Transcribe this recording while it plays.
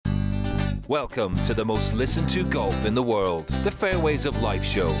Welcome to the most listened to golf in the world, the Fairways of Life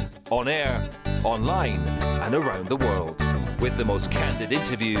show, on air, online, and around the world, with the most candid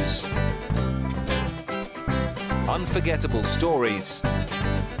interviews, unforgettable stories,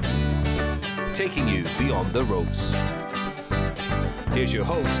 taking you beyond the ropes. Here's your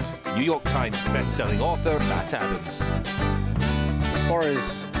host, New York Times best-selling author, Matt Adams. As far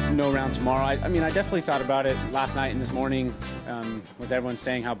as no round tomorrow, I definitely thought about it last night and this morning, with everyone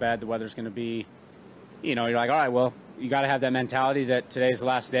saying how bad the weather's going to be. You know, you're like, all right, well, you got to have that mentality that today's the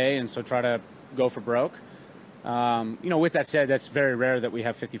last day, and so try to go for broke. With that said, that's very rare that we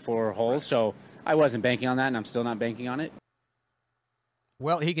have 54 holes, so I wasn't banking on that, and I'm still not banking on it.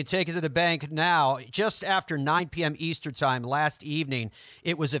 Well, he can take it to the bank now. Just after 9 p.m. Eastern time last evening,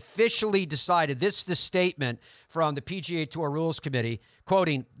 it was officially decided. This is the statement from the PGA Tour Rules Committee,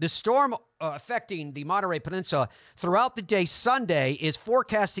 quoting, "The storm affecting the Monterey Peninsula throughout the day Sunday is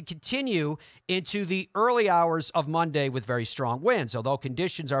forecast to continue into the early hours of Monday with very strong winds, although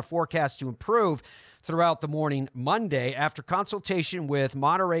conditions are forecast to improve throughout the morning Monday after consultation with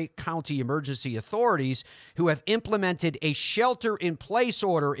Monterey County emergency authorities, who have implemented a shelter-in-place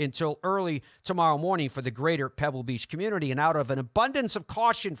order until early tomorrow morning for the greater Pebble Beach community. And out of an abundance of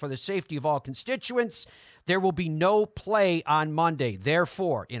caution for the safety of all constituents, there will be no play on Monday.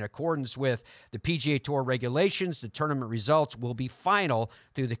 Therefore, in accordance with the PGA Tour regulations, the tournament results will be final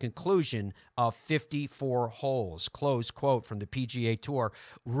through the conclusion of 54 holes." Close quote from the PGA Tour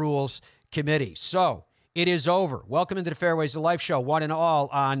Rules Committee. So it is over. Welcome into the Fairways of Life show, one and all,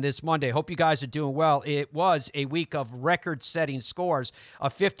 on this Monday. Hope you guys are doing well. It was a week of record-setting scores, a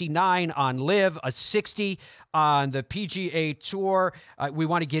 59 on LIV, a 60 on the PGA Tour. We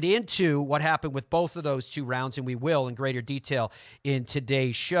want to get into what happened with both of those two rounds, and we will in greater detail in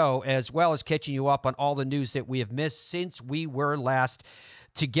today's show, as well as catching you up on all the news that we have missed since we were last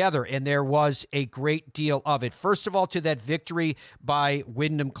together, and there was a great deal of it. First of all, to that victory by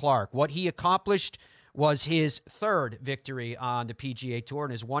Wyndham Clark. What he accomplished was his third victory on the PGA Tour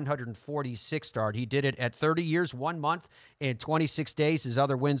and his 146th start. He did it at 30 years, 1 month, and 26 days. His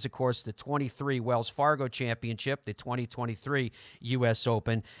other wins, of course, the 23 Wells Fargo Championship, the 2023 U.S.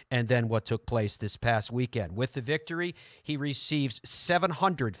 Open, and then what took place this past weekend. With the victory, he receives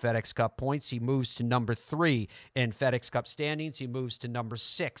 700 FedEx Cup points. He moves to number 3 in FedEx Cup standings. He moves to number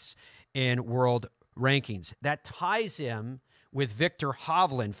 6 in world rankings. That ties him with Victor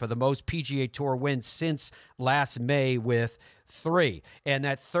Hovland for the most PGA Tour wins since last May with 3. And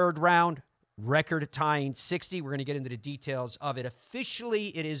that third round, record-tying 60. We're going to get into the details of it.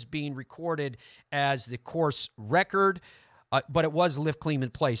 Officially, it is being recorded as the course record, but it was lift clean in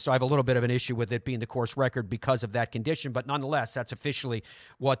place, so I have a little bit of an issue with it being the course record because of that condition. But nonetheless, that's officially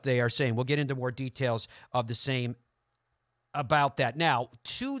what they are saying. We'll get into more details of the same about that. Now,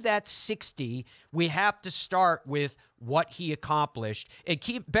 to that 60, we have to start with what he accomplished. And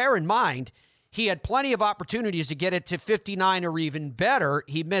bear in mind, he had plenty of opportunities to get it to 59 or even better.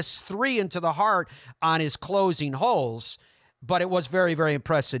 He missed 3 into the heart on his closing holes, but it was very, very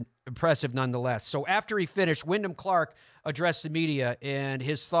impressive nonetheless. So after he finished, Wyndham Clark addressed the media, and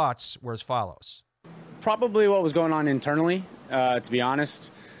his thoughts were as follows. Probably what was going on internally, to be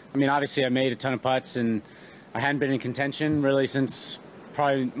honest. Obviously I made a ton of putts, and I hadn't been in contention really since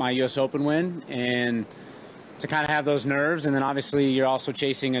probably my U.S. Open win, and to kind of have those nerves, and then obviously you're also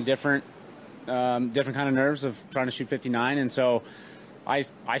chasing a different kind of nerves of trying to shoot 59, and so I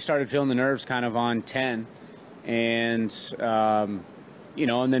started feeling the nerves kind of on 10, and and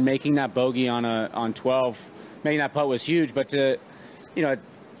then making that bogey on 12, making that putt was huge, but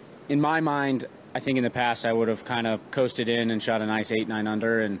in my mind, I think in the past I would have kind of coasted in and shot a nice 8-9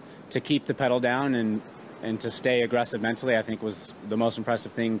 under, and to keep the pedal down and to stay aggressive mentally, I think was the most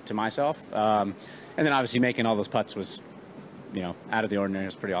impressive thing to myself. And then obviously making all those putts was, out of the ordinary. It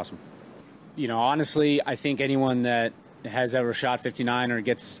was pretty awesome. Honestly, I think anyone that has ever shot 59 or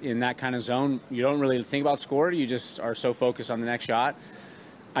gets in that kind of zone, you don't really think about score. You just are so focused on the next shot.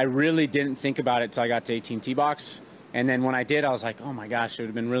 I really didn't think about it until I got to 18 tee box. And then when I did, I was like, oh my gosh, it would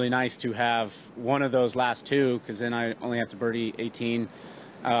have been really nice to have one of those last two, because then I only have to birdie 18.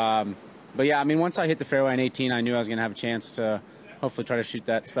 But yeah, once I hit the fairway in 18, I knew I was going to have a chance to hopefully try to shoot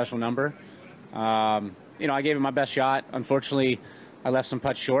that special number. I gave it my best shot. Unfortunately, I left some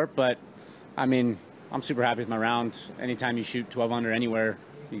putts short, but I'm super happy with my round. Anytime you shoot 12 under anywhere,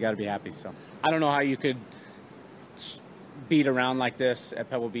 you got to be happy. So I don't know how you could beat a round like this at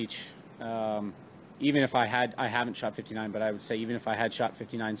Pebble Beach. Even if I haven't shot 59, but I would say even if I had shot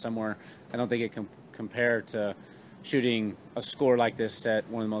 59 somewhere, I don't think it can compare to shooting a score like this at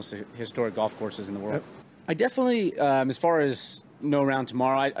one of the most historic golf courses in the world. I definitely, as far as no round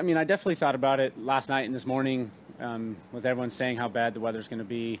tomorrow. I mean, I definitely thought about it last night and this morning with everyone saying how bad the weather's going to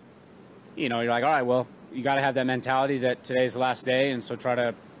be. You know, you're like, all right, well, you got to have that mentality that today's the last day, and so try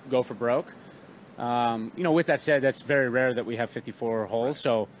to go for broke. You know, with that said, that's very rare that we have 54 holes,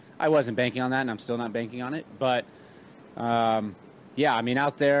 so I wasn't banking on that, and I'm still not banking on it. But, yeah, I mean,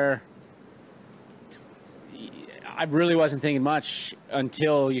 out there, I really wasn't thinking much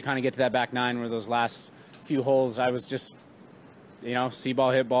until you kind of get to that back nine where those last few holes I was just, you know, see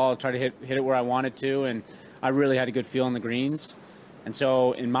ball, hit ball, try to hit it where I wanted to, and I really had a good feel on the greens. And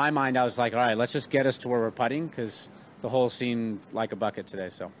so in my mind, I was like, all right, let's just get us to where we're putting because the hole seemed like a bucket today.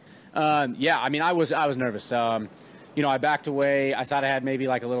 So, yeah, I mean, I was nervous. You know, I backed away. I thought I had maybe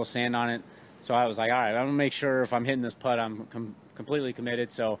like a little sand on it. So I was like, all right, I'm going to make sure if I'm hitting this putt, I'm completely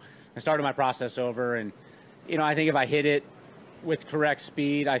committed. So I started my process over. And, you know, I think if I hit it with correct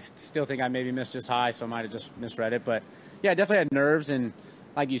speed, I still think I maybe missed just high. So I might have just misread it. But, yeah, I definitely had nerves. And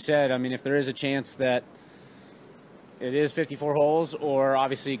like you said, I mean, if there is a chance that it is 54 holes, or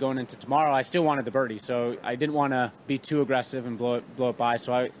obviously going into tomorrow, I still wanted the birdie. So I didn't want to be too aggressive and blow it by.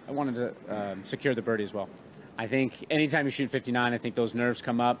 So I wanted to secure the birdie as well. I think anytime you shoot 59, I think those nerves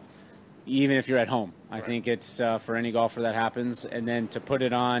come up, even if you're at home. I think it's for any golfer that happens. And then to put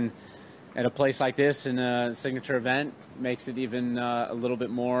it on at a place like this in a signature event makes it even a little bit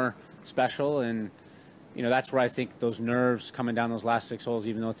more special. And, you know, that's where I think those nerves coming down those last 6 holes,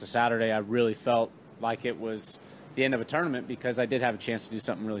 even though it's a Saturday, I really felt like it was the end of a tournament because I did have a chance to do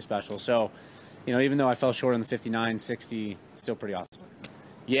something really special. So, you know, even though I fell short on the 59, 60, still pretty awesome.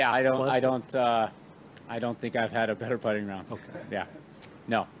 Yeah, I don't think I've had a better putting round. Okay. Yeah.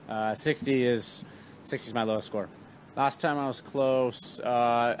 No. 60 is my lowest score. Last time I was close,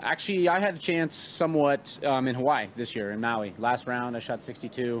 actually I had a chance somewhat in Hawaii this year in Maui. Last round I shot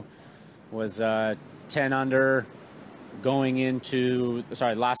 62, was 10 under. Going into,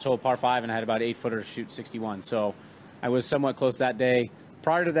 last hole, par 5, and I had about 8-footer to shoot 61. So I was somewhat close that day.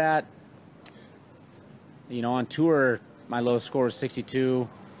 Prior to that, you know, on tour, my lowest score was 62.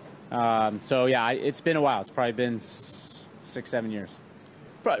 So, yeah, it's been a while. It's probably been 6-7 years.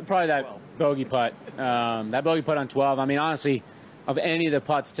 Probably that 12. Bogey putt. That bogey putt on 12. I mean, honestly, of any of the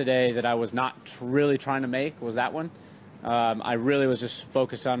putts today that I was not really trying to make was that one. I really was just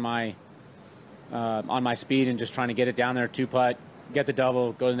focused on my speed and just trying to get it down there, 2-putt, get the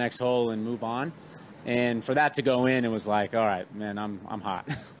double, go to the next hole, and move on. And for that to go in, it was like, all right, man, I'm hot.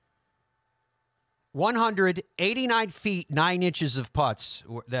 189 feet, 9 inches of putts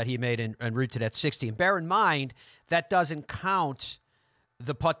that he made en route to that 60. And bear in mind, that doesn't count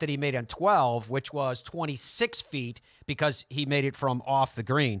the putt that he made on 12, which was 26 feet because he made it from off the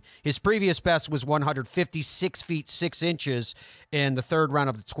green. His previous best was 156 feet, 6 inches in the third round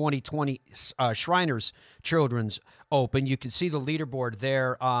of the 2020 Shriners Children's Open. You can see the leaderboard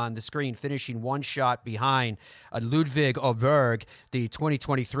there on the screen, finishing one shot behind Ludwig Åberg, the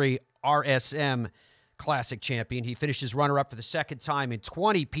 2023 RSM Classic champion. He finishes runner-up for the second time in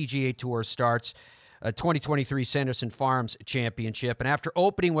 20 PGA Tour starts. 2023 Sanderson Farms Championship. And after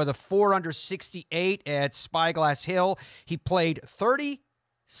opening with a 4 under 68 at Spyglass Hill, he played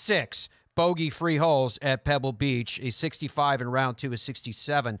 36 bogey-free holes at Pebble Beach, a 65 in round 2, a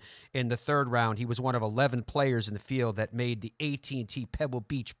 67 in the third round. He was one of 11 players in the field that made the AT&T Pebble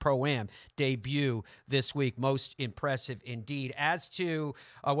Beach Pro-Am debut this week. Most impressive indeed. As to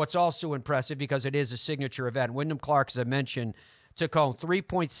what's also impressive, because it is a signature event, Wyndham Clark, as I mentioned, took home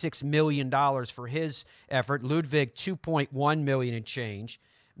 $3.6 million for his effort. Ludwig, $2.1 million and change.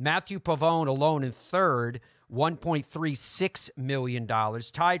 Matthew Pavone alone in third, $1.36 million.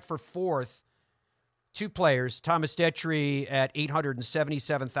 Tied for fourth, 2 players, Thomas Detry at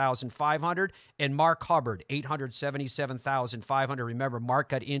 $877,500 and Mark Hubbard, $877,500. Remember, Mark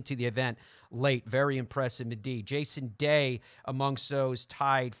got into the event late. Very impressive indeed. Jason Day amongst those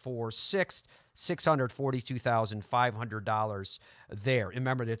tied for sixth, $642,500 there.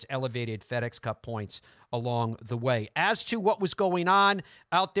 Remember, that's elevated FedEx Cup points along the way. As to what was going on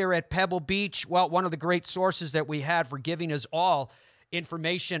out there at Pebble Beach, well, one of the great sources that we had for giving us all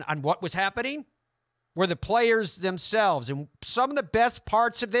information on what was happening were the players themselves. And some of the best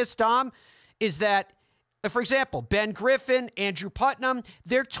parts of this, Dom, is that, for example, Ben Griffin, Andrew Putnam,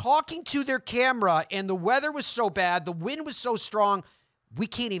 they're talking to their camera, and the weather was so bad, the wind was so strong, we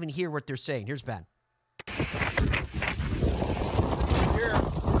can't even hear what they're saying. Here's Ben.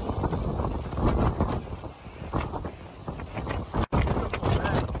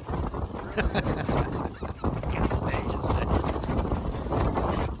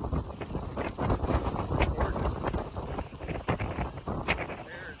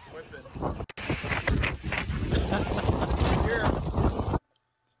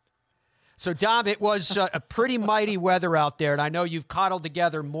 So, Dom, it was a pretty mighty weather out there, and I know you've cobbled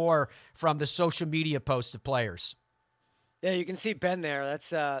together more from the social media posts of players. Yeah, you can see Ben there.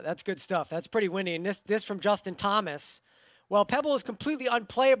 That's good stuff. That's pretty windy. And this from Justin Thomas. Well, Pebble is completely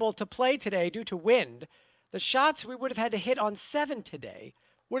unplayable to play today due to wind. The shots we would have had to hit on 7 today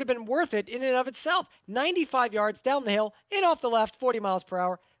would have been worth it in and of itself. 95 yards down the hill, in off the left, 40 miles per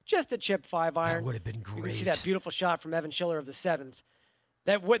hour, just a chip 5-iron. That would have been great. You can see that beautiful shot from Evan Schiller of the 7th.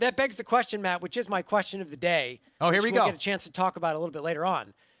 That begs the question, Matt, which is my question of the day. Oh, here we go. We'll get a chance to talk about it a little bit later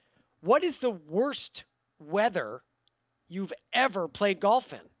on. What is the worst weather you've ever played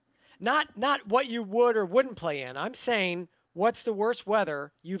golf in? Not what you would or wouldn't play in. I'm saying, what's the worst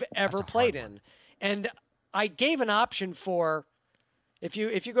weather you've ever played in? And I gave an option for, if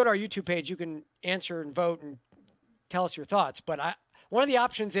you go to our YouTube page, you can answer and vote and tell us your thoughts. But one of the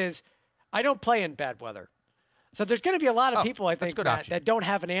options is, I don't play in bad weather. So there's going to be a lot of people, I think, that don't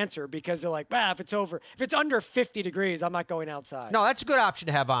have an answer because they're like, if it's under 50 degrees, I'm not going outside. No, that's a good option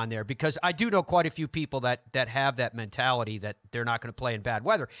to have on there because I do know quite a few people that have that mentality that they're not going to play in bad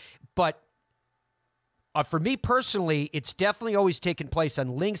weather. But for me personally, it's definitely always taken place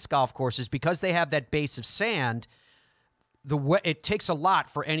on links golf courses because they have that base of sand. It takes a lot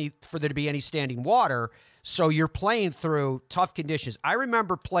for there to be any standing water, so you're playing through tough conditions. I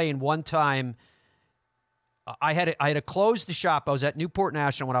remember playing one time. I had to close the shop. I was at Newport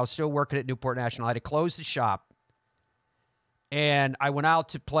National when I was still working at Newport National. I had to close the shop, and I went out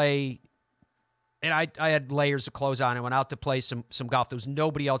to play. And I had layers of clothes on. I went out to play some golf. There was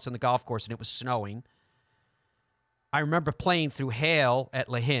nobody else on the golf course, and it was snowing. I remember playing through hail at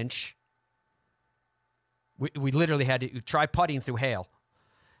La Hinch. We literally had to try putting through hail,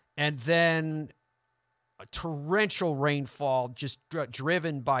 and then a torrential rainfall just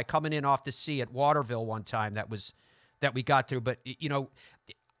driven by coming in off the sea at Waterville one time that we got through. But,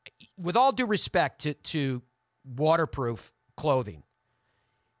 with all due respect to waterproof clothing,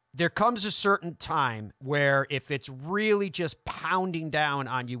 there comes a certain time where if it's really just pounding down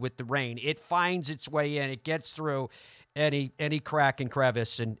on you with the rain, it finds its way in, it gets through any crack and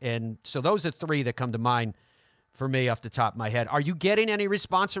crevice. And so those are 3 that come to mind for me off the top of my head. Are you getting any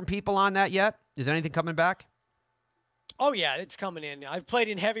response from people on that yet? Is anything coming back? Oh, yeah, it's coming in. I've played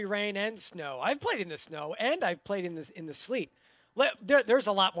in heavy rain and snow. I've played in the snow, and I've played in the sleet. There's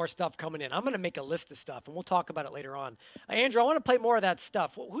a lot more stuff coming in. I'm going to make a list of stuff, and we'll talk about it later on. Andrew, I want to play more of that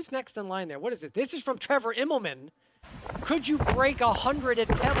stuff. Who's next in line there? What is it? This is from Trevor Immelman. Could you break 100 at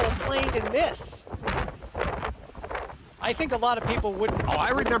Pebble playing in this? I think a lot of people wouldn't. Oh, I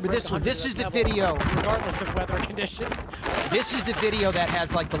remember this one. This is the video. Regardless of weather conditions. This is the video that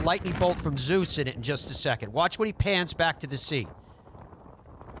has like the lightning bolt from Zeus in it in just a second. Watch when he pans back to the sea.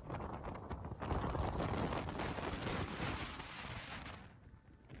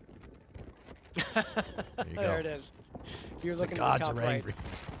 There it is. If you're looking the at gods the top are right. angry.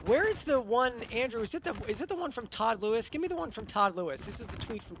 Where is the one, Andrew? Is it the one from Todd Lewis? Give me the one from Todd Lewis. This is the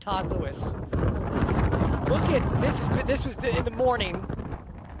tweet from Todd Lewis. Look at this was in the morning.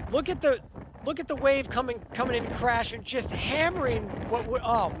 Look at the wave coming in crash and just hammering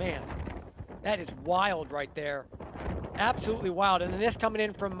oh man. That is wild right there. Absolutely wild. And then this coming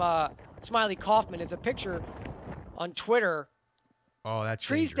in from Smiley Kaufman is a picture on Twitter. Oh, that's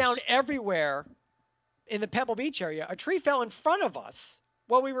trees dangerous. Down everywhere in the Pebble Beach area. A tree fell in front of us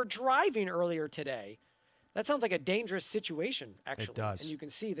while we were driving earlier today. That sounds like a dangerous situation, actually. It does. And you can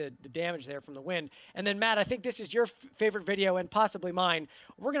see the damage there from the wind. And then, Matt, I think this is your favorite video and possibly mine.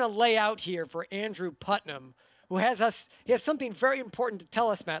 We're going to lay out here for Andrew Putnam, who he has something very important to tell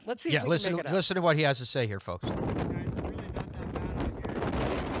us, Matt. Let's see if we can make it up. Listen to what he has to say here, folks.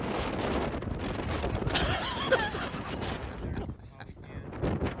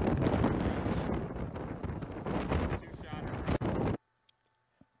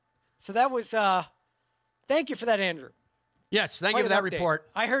 So that was, thank you for that, Andrew. Yes, thank you for that report.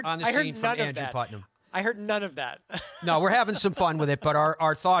 I heard on the none scene of from that. Andrew Putnam. I heard none of that. No, we're having some fun with it, but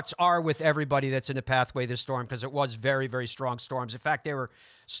our thoughts are with everybody that's in the pathway of this storm because it was very, very strong storms. In fact, there were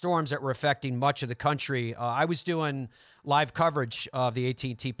storms that were affecting much of the country. I was doing live coverage of the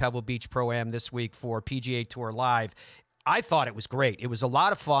AT&T Pebble Beach Pro-Am this week for PGA Tour Live. I thought it was great. It was a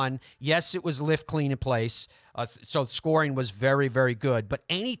lot of fun. Yes, it was lift, clean in place, so scoring was very, very good. But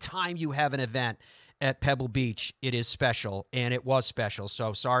anytime you have an event at Pebble Beach, it is special, and it was special.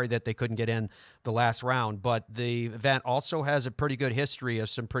 So sorry that they couldn't get in the last round. But the event also has a pretty good history of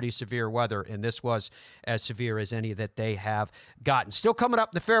some pretty severe weather, and this was as severe as any that they have gotten. Still coming up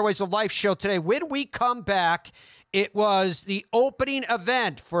in the Fairways of Life show today. When we come back, it was the opening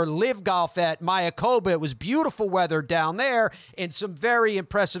event for LIV Golf at Mayakoba. It was beautiful weather down there, and some very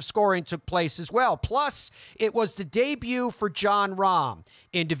impressive scoring took place as well. Plus, it was the debut for Jon Rahm,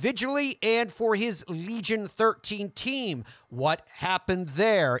 individually and for his Legion 13 team. What happened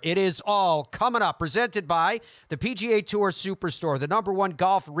there? It is all coming up, presented by the PGA Tour Superstore, the #1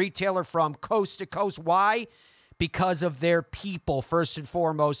 golf retailer from coast to coast. Why? Because of their people, first and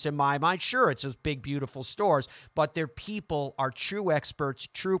foremost, in my mind. Sure, it's those big, beautiful stores, but their people are true experts,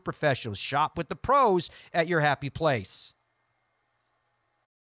 true professionals. Shop with the pros at your happy place.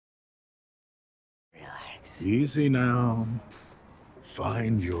 Relax. Easy now.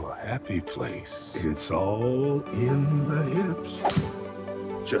 Find your happy place. It's all in the hips.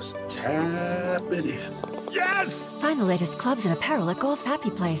 Just tap it in. Yes! Find the latest clubs and apparel at Golf's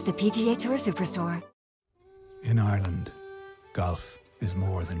happy place, the PGA Tour Superstore. In Ireland, golf is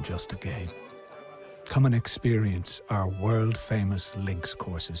more than just a game. Come and experience our world-famous links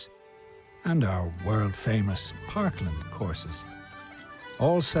courses and our world-famous Parkland courses,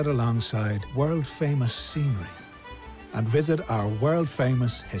 all set alongside world-famous scenery. And visit our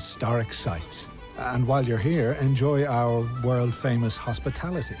world-famous historic sites. And while you're here, enjoy our world-famous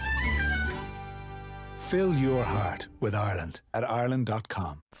hospitality. Fill your heart with Ireland at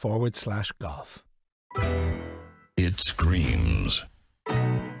ireland.com/golf. It screams.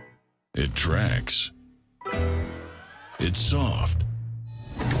 It tracks. It's soft.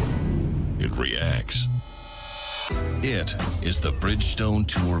 It reacts. It is the Bridgestone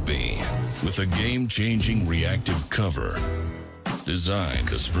Tour B with a game-changing reactive cover designed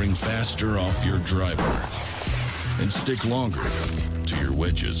to spring faster off your driver and stick longer to your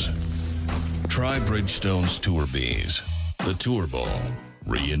wedges. Try Bridgestone's Tour Bs, the Tour Ball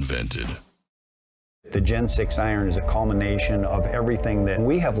reinvented. The Gen 6 iron is a culmination of everything that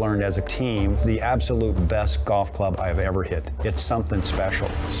we have learned as a team, the absolute best golf club I've ever hit. It's something special.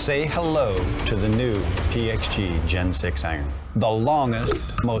 Say hello to the new PXG Gen 6 iron. The longest,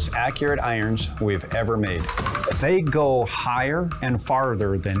 most accurate irons we've ever made. They go higher and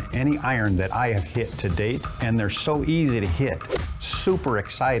farther than any iron that I have hit to date, and they're so easy to hit. Super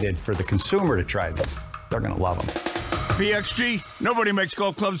excited for the consumer to try this. They're gonna love them. PXG, nobody makes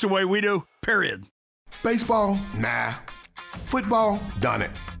golf clubs the way we do, period. Baseball? Nah. Football? Done it.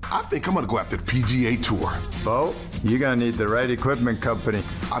 I think I'm gonna go after the PGA Tour. Bo, you're gonna need the right equipment company.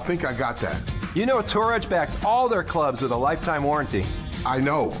 I think I got that. You know Tour Edge backs all their clubs with a lifetime warranty. I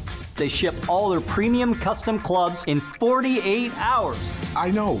know. They ship all their premium custom clubs in 48 hours.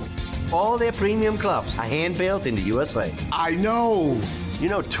 I know. All their premium clubs are hand-built in the USA. I know. You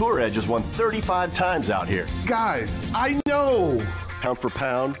know Tour Edge has won 35 times out here. Guys, I know. Pound for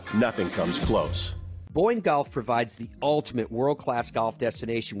pound, nothing comes close. Boyne Golf provides the ultimate world-class golf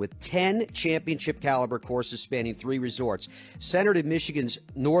destination with 10 championship-caliber courses spanning 3 resorts. Centered in Michigan's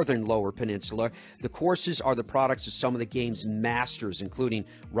northern Lower Peninsula, the courses are the products of some of the game's masters, including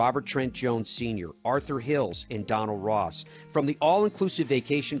Robert Trent Jones Sr., Arthur Hills, and Donald Ross. From the all-inclusive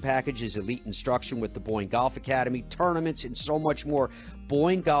vacation packages, elite instruction with the Boyne Golf Academy, tournaments, and so much more,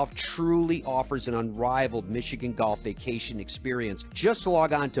 Boyne Golf truly offers an unrivaled Michigan golf vacation experience. Just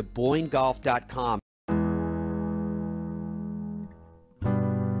log on to BoyneGolf.com.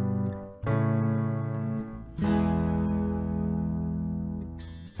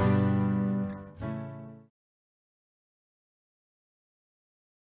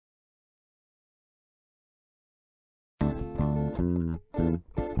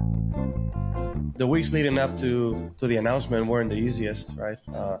 The weeks leading up to the announcement weren't the easiest, right?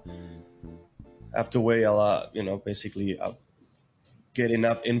 I have to wait a lot, basically get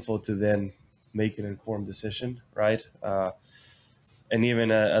enough info to then make an informed decision, right? And even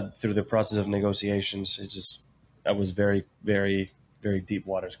through the process of negotiations, I was very, very, very deep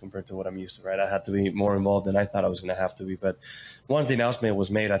waters compared to what I'm used to, right? I had to be more involved than I thought I was going to have to be. But once the announcement was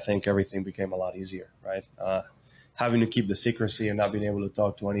made, I think everything became a lot easier, right? Having to keep the secrecy and not being able to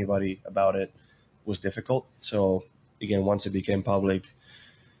talk to anybody about it was difficult. So again, once it became public,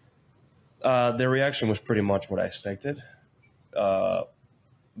 the reaction was pretty much what I expected. The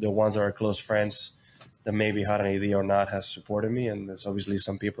ones that are close friends that maybe had an idea or not has supported me, and there's obviously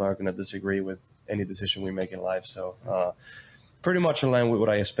some people are going to disagree with any decision we make in life. So pretty much in line with what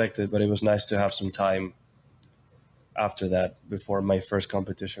I expected, but it was nice to have some time after that, before my first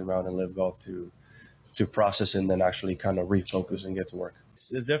competition round in LIV Golf, to process and then actually kind of refocus and get to work.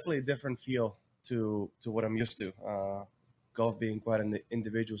 It's definitely a different feel to what I'm used to. Golf being quite an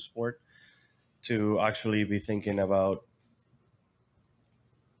individual sport, to actually be thinking about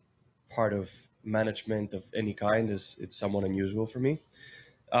part of management of any kind it's somewhat unusual for me.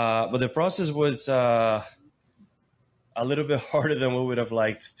 But the process was a little bit harder than we would have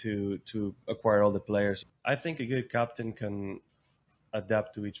liked to acquire all the players. I think a good captain can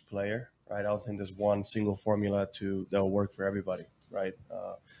adapt to each player, right? I don't think there's one single formula that will work for everybody, right?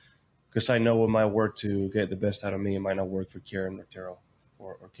 Because I know what might work to get the best out of me, it might not work for Kieran or Terrell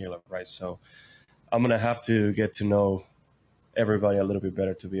or Caleb, right? So I'm gonna have to get to know everybody a little bit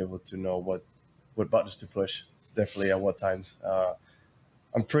better to be able to know what buttons to push, definitely at what times.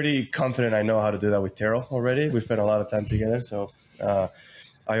 I'm pretty confident I know how to do that with Terrell already. We've spent a lot of time together, so I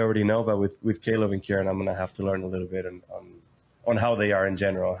already know. But with Caleb and Kieran, I'm gonna have to learn a little bit on how they are in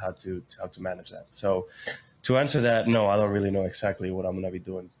general, how to manage that. So to answer that, no, I don't really know exactly what I'm gonna be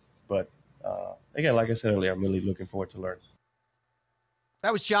doing. But again, like I said earlier, I'm really looking forward to learn.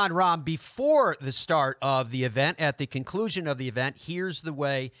 That was Jon Rahm before the start of the event. At the conclusion of the event, here's the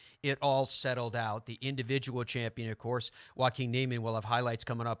way it all settled out. The individual champion, of course, Joaquin Niemann, will have highlights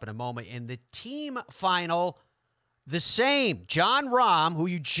coming up in a moment. And the team final, the same. Jon Rahm, who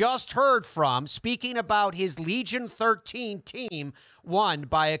you just heard from, speaking about his Legion 13 team, won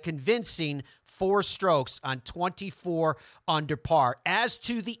by a convincing 4 strokes on 24 under par. As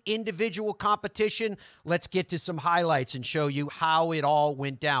to the individual competition, let's get to some highlights and show you how it all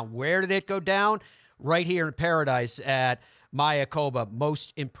went down. Where did it go down? Right here in paradise at Mayakoba.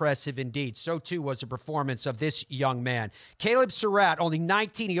 Most impressive indeed. So too was the performance of this young man. Caleb Surratt, only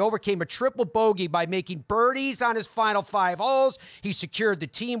 19. He overcame a triple bogey by making birdies on his final 5 holes. He secured the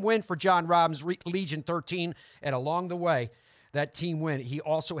team win for Jon Rahm's Legion 13, and along the way, that team win, he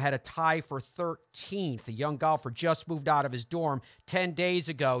also had a tie for 13th. The young golfer just moved out of his dorm 10 days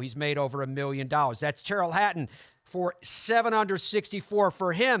ago. He's made over $1 million. That's Terrell Hatton for 7 under 64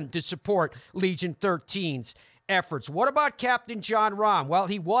 for him to support Legion 13's efforts. What about Captain Jon Rahm? Well,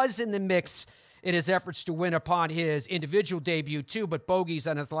 he was in the mix in his efforts to win upon his individual debut too, but bogeys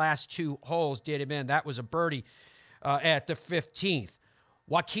on his last 2 holes did him in. That was a birdie at the 15th.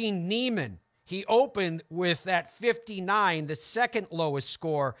 Joaquin Niemann, he opened with that 59, the second lowest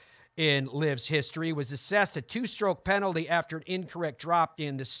score in LIV's history, was assessed a 2-stroke penalty after an incorrect drop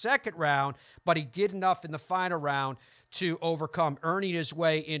in the second round, but he did enough in the final round to overcome, earning his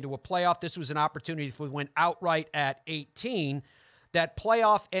way into a playoff. This was an opportunity to win outright at 18. That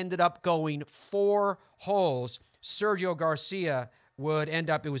playoff ended up going 4 holes. Sergio Garcia would end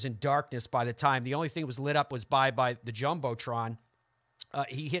up, it was in darkness by the time. The only thing that was lit up was by the Jumbotron.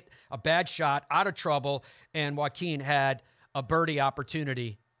 He hit a bad shot, out of trouble, and Joaquin had a birdie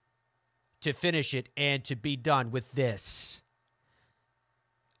opportunity to finish it and to be done with this.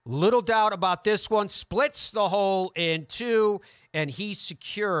 Little doubt about this one. Splits the hole in 2, and he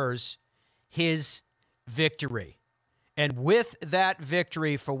secures his victory. And with that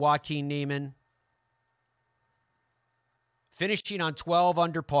victory for Joaquin Niemann, finishing on 12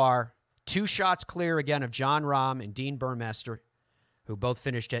 under par, 2 shots clear again of Jon Rahm and Dean Burmester, who both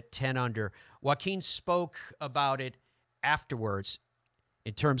finished at 10 under. Joaquin spoke about it afterwards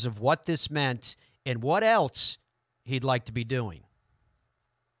in terms of what this meant and what else he'd like to be doing.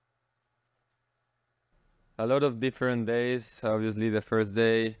 A lot of different days. Obviously, the first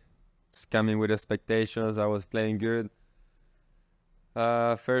day, it's coming with expectations. I was playing good.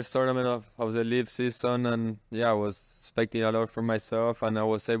 First tournament of the LIV season, and yeah, I was expecting a lot from myself, and I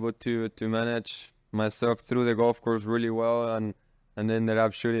was able to manage myself through the golf course really well, and ended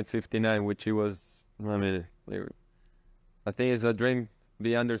up shooting 59, which it was, I mean, I think it's a dream,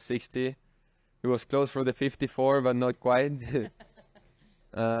 be under 60. It was close for the 54, but not quite.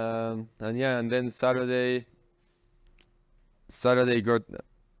 And then Saturday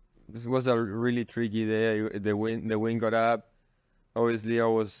this was a really tricky day. The wind got up. Obviously, I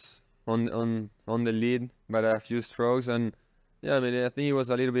was on the lead by a few strokes, and yeah, I mean, I think it was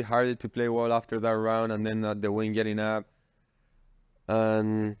a little bit harder to play well after that round, and then the wind getting up.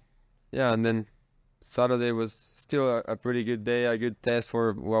 And yeah, and then Saturday was still a pretty good day, a good test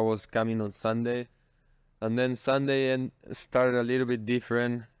for what was coming on Sunday. And then Sunday started a little bit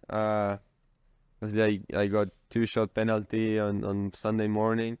different. I got 2-shot penalty on Sunday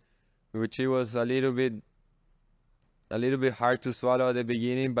morning, which it was a little bit hard to swallow at the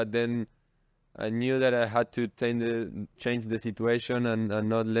beginning, but then I knew that I had to change the situation and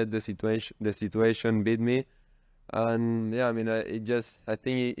not let the situation beat me. And yeah, I mean, I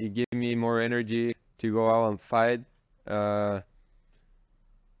think it gave me more energy to go out and fight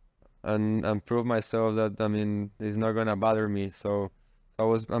and prove myself that, I mean, it's not gonna bother me. So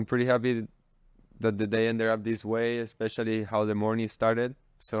I'm pretty happy that the day ended up this way, especially how the morning started.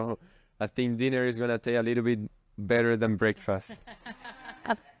 So I think dinner is gonna taste a little bit better than breakfast.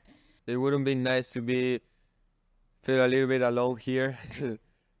 It wouldn't be nice to feel a little bit alone here.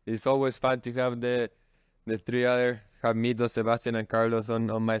 It's always fun to have the three other, have Mito, Sebastian, and Carlos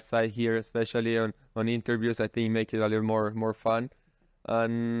on my side here, especially on interviews. I think make it a little more fun.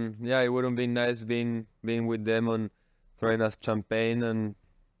 And yeah, it wouldn't be nice being with them on throwing us champagne.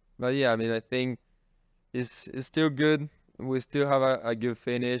 But yeah, I mean, I think it's still good. We still have a good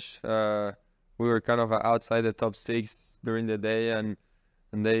finish. We were kind of outside the top 6 during the day, and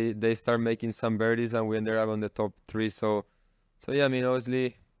they start making some birdies, and we ended up on the top 3. So yeah, I mean,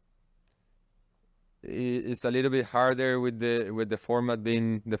 obviously it's a little bit harder with the format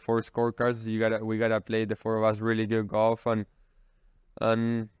being the 4 scorecards. We gotta play the 4 of us really good golf, and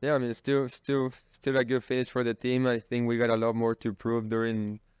yeah, I mean, still a good finish for the team. I think we got a lot more to prove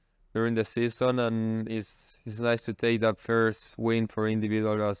during the season, and it's nice to take that first win for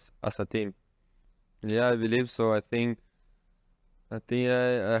individual as a team. Yeah, I believe so. I think I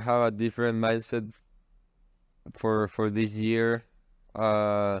have a different mindset for this year.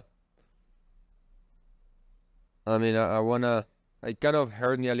 I mean, it kind of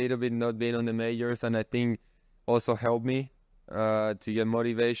hurt me a little bit not being on the majors, and I think also helped me to get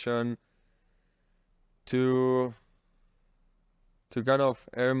motivation to kind of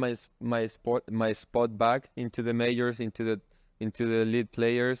earn my spot back into the majors, into the lead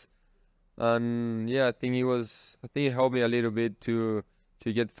players. And yeah, I think it helped me a little bit to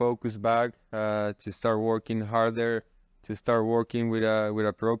get focused back, to start working harder, to start working with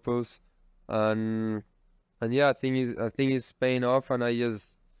a purpose, and yeah, I think it's paying off. And I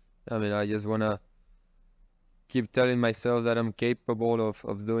just wanna keep telling myself that I'm capable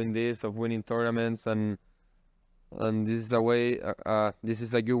of doing this, of winning tournaments, and this is a way. This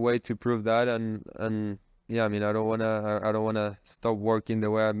is a good way to prove that. And yeah, I mean, I don't wanna stop working the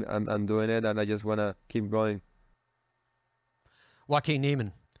way I'm doing it, and I just wanna keep going. Joaquin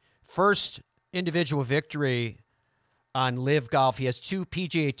Niemann, first individual victory on LIV Golf. He has 2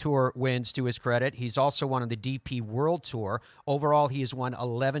 PGA Tour wins to his credit. He's also won on the DP World Tour. Overall, he has won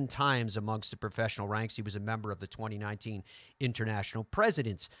 11 times amongst the professional ranks. He was a member of the 2019 International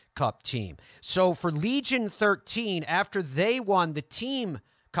President's Cup team. So for Legion 13, after they won the team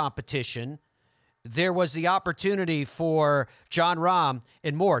competition, there was the opportunity for Jon Rahm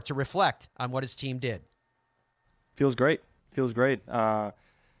and more to reflect on what his team did. Feels great.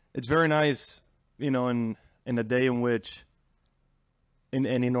 It's very nice, in a day in which in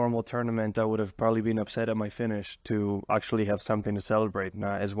any normal tournament I would have probably been upset at my finish, to actually have something to celebrate.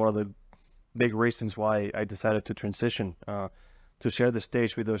 Is one of the big reasons why I decided to transition, to share the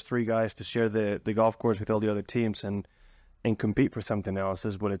stage with those 3 guys, to share the golf course with all the other teams, and compete for something else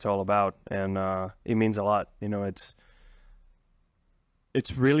is what it's all about. And it means a lot.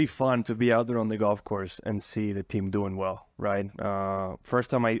 It's really fun to be out there on the golf course and see the team doing well, right? First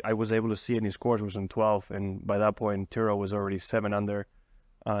time I was able to see any scores was on 12, and by that point, Tiro was already 7 under,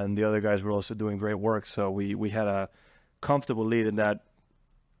 and the other guys were also doing great work. So we had a comfortable lead, and that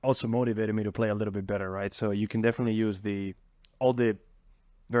also motivated me to play a little bit better, right? So you can definitely use all the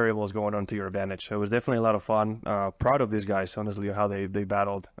variables going on to your advantage. So it was definitely a lot of fun. Proud of these guys, honestly, how they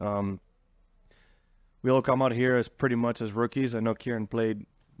battled. We all come out here as pretty much as rookies. I know Kieran played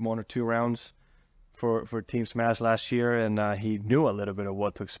 1 or 2 rounds for Team Smash last year, and he knew a little bit of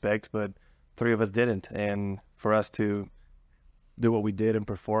what to expect, but 3 of us didn't. And for us to do what we did and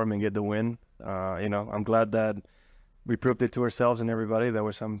perform and get the win, I'm glad that we proved it to ourselves and everybody that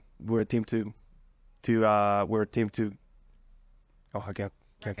we're a team to oh, I can't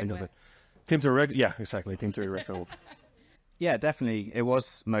think of it. Team to record. Yeah, exactly. Team to record. Yeah, definitely. It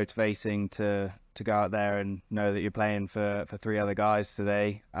was motivating to go out there and know that you're playing for 3 other guys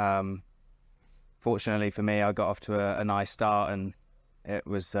today. Fortunately for me, I got off to a nice start, and it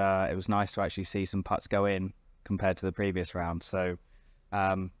was nice to actually see some putts go in compared to the previous round. So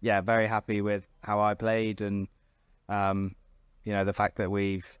yeah, very happy with how I played, and the fact that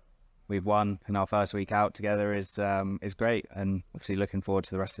we've won in our first week out together is great, and obviously looking forward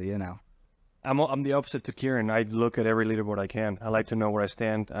to the rest of the year now. I'm the opposite to Kieran. I look at every leaderboard I can. I like to know where I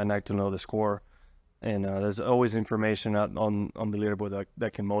stand. I like to know the score, and there's always information on the leaderboard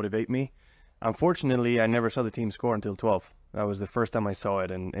that can motivate me. Unfortunately, I never saw the team score until 12. That was the first time I saw it,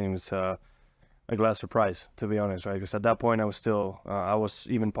 and it was a glad surprise, to be honest, right? Because at that point I was still I was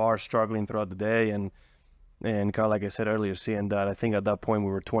even par struggling throughout the day, and kind of like I said earlier, seeing that I think at that point we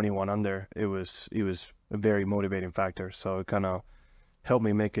were 21 under, it was a very motivating factor. So it kind of helped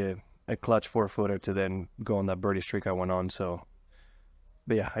me make a clutch 4-footer to then go on that birdie streak I went on. So,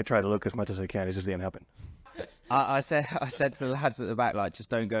 but yeah, I try to look as much as I can. It just didn't happen. I said to the lads at the back, like, just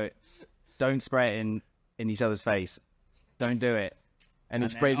don't go don't spray it in each other's face. Don't do it. And he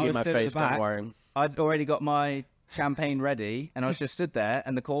sprayed me in my face, don't worry. I'd already got my champagne ready, and I was just stood there,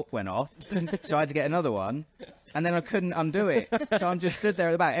 and the cork went off. So I had to get another one, and then I couldn't undo it. So I'm just stood there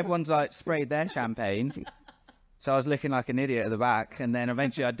at the back. Everyone's like sprayed their champagne. So I was looking like an idiot at the back, and then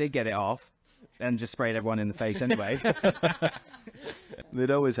eventually I did get it off and just sprayed everyone in the face anyway.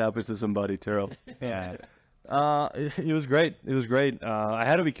 It always happens to somebody, Terrell. Yeah. It was great. It was great. I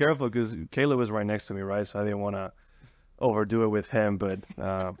had to be careful because Caleb was right next to me, right? So I didn't want to overdo it with him. But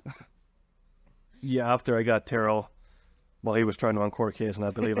yeah, after I got Terrell, while he was trying to uncork his, and I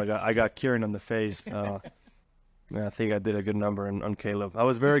believe I got Kieran on the face. I think I did a good number on Caleb. I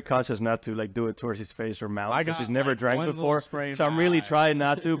was very conscious not to do it towards his face or mouth because he's never drank before. So I'm really trying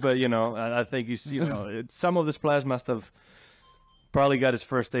not to. But I think some of this players must have probably got his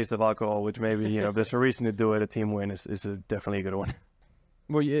first taste of alcohol, which maybe if there's a reason to do it, a team win is definitely a good one.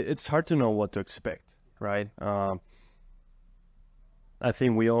 Well, it's hard to know what to expect, right? I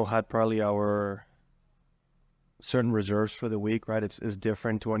think we all had probably our certain reserves for the week, right? It's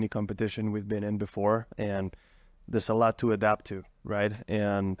different to any competition we've been in before, and there's a lot to adapt to, right?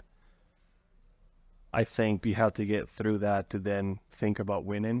 And I think you have to get through that to then think about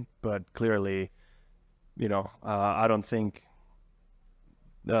winning. But clearly, I don't think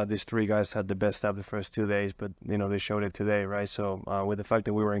these three guys had the best stuff the first 2 days, but they showed it today, right? So with the fact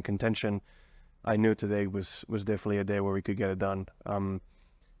that we were in contention, I knew today was definitely a day where we could get it done.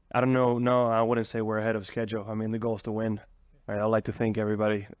 I don't know. No, I wouldn't say we're ahead of schedule. I mean, the goal is to win. Right? I like to thank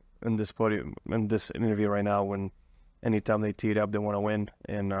everybody in this podium, in this interview right now. When anytime they tee it up, they want to win,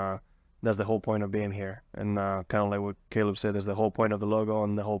 and that's the whole point of being here. And kind of like what Caleb said, is the whole point of the logo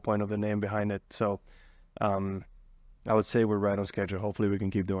and the whole point of the name behind it. So I would say we're right on schedule. Hopefully, we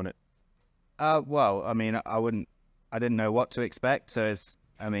can keep doing it. Well, I mean, I didn't know what to expect. So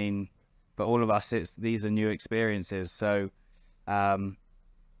for all of us, these are new experiences. So,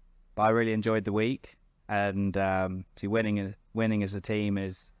 but I really enjoyed the week, and winning as a team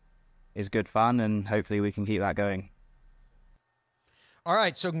is good fun, and hopefully we can keep that going. All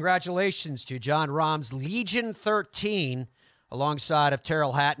right, so congratulations to Jon Rahm's Legion 13, alongside of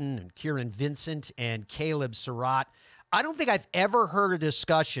Terrell Hatton and Kieran Vincent and Caleb Surratt. I don't think I've ever heard a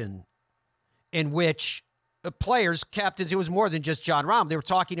discussion in which players, captains, it was more than just Jon Rahm. They were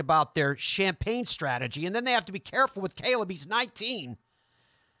talking about their champagne strategy, and then they have to be careful with Caleb. He's 19.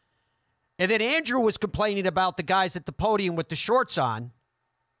 And then Andrew was complaining about the guys at the podium with the shorts on.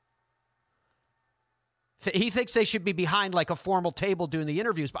 He thinks they should be behind like a formal table doing the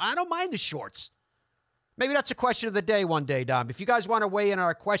interviews, but I don't mind the shorts. Maybe that's a question of the day one day, Dom. If you guys want to weigh in on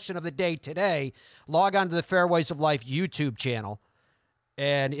our question of the day today, log on to the Fairways of Life YouTube channel.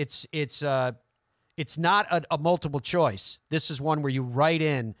 And it's not a multiple choice. This is one where you write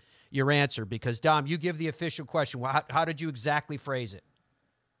in your answer because, Dom, you give the official question. How did you exactly phrase it?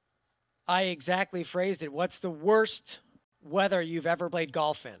 I exactly phrased it. What's the worst weather you've ever played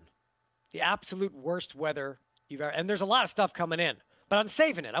golf in? The absolute worst weather you've ever... And there's a lot of stuff coming in, but I'm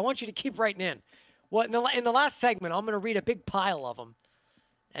saving it. I want you to keep writing in. Well, in the last segment, I'm going to read a big pile of them.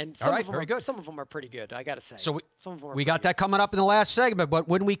 And some of them are pretty good, I got to say. So we got that coming up in the last segment, but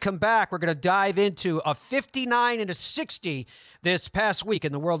when we come back, we're going to dive into a 59 and a 60 this past week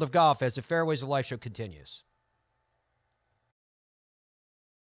in the world of golf as the Fairways of Life show continues.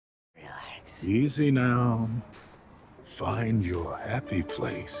 Relax. Easy now. Find your happy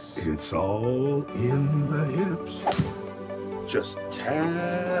place. It's all in the hips. Just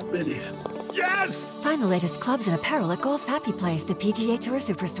tap it in. Yes! Find the latest clubs and apparel at Golf's Happy Place, the PGA Tour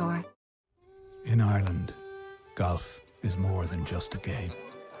Superstore. In Ireland, golf is more than just a game.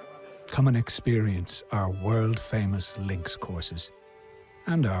 Come and experience our world-famous links courses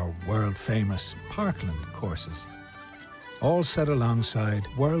and our world-famous parkland courses, all set alongside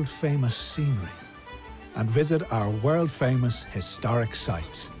world-famous scenery. And visit our world-famous historic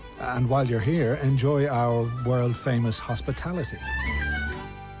sites. And while you're here, enjoy our world-famous hospitality.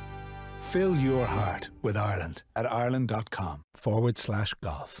 Fill your heart with Ireland at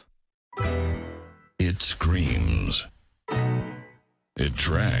ireland.com/golf. It screams. It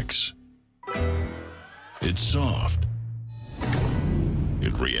tracks. It's soft.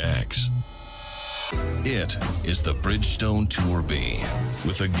 It reacts. It is the Bridgestone Tour B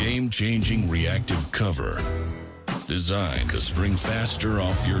with a game-changing reactive cover designed to spring faster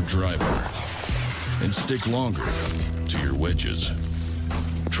off your driver and stick longer to your wedges.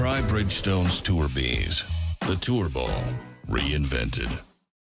 Try Bridgestone's Tour B's, the Tour Ball reinvented.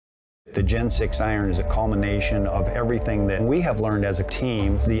 The Gen 6 iron is a culmination of everything that we have learned as a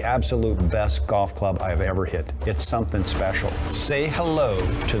team, the absolute best golf club I've ever hit. It's something special. Say hello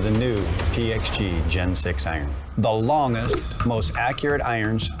to the new PXG Gen 6 iron. The longest, most accurate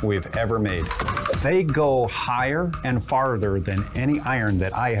irons we've ever made. They go higher and farther than any iron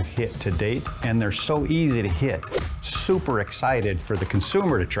that I have hit to date, and they're so easy to hit. Super excited for the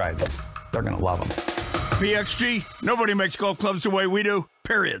consumer to try this. They're gonna love them. PXG, nobody makes golf clubs the way we do,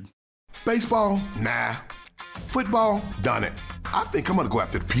 period. Baseball? Nah. Football? Done it. I think I'm gonna go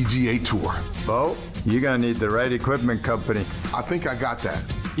after the PGA Tour. Bo, you're gonna need the right equipment company. I think I got that.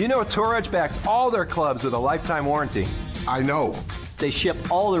 You know Tour Edge backs all their clubs with a lifetime warranty. I know. They ship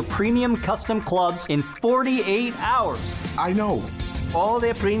all their premium custom clubs in 48 hours. I know. All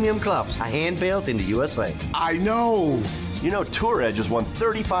their premium clubs are hand-built in the USA. I know. You know Tour Edge has won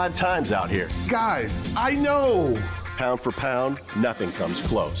 35 times out here. Guys, I know. Pound for pound, nothing comes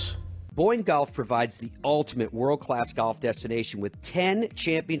close. Boyne Golf provides the ultimate world-class golf destination with 10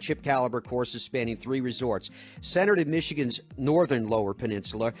 championship-caliber courses spanning 3 resorts. Centered in Michigan's northern Lower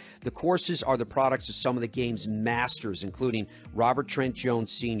Peninsula, the courses are the products of some of the game's masters, including Robert Trent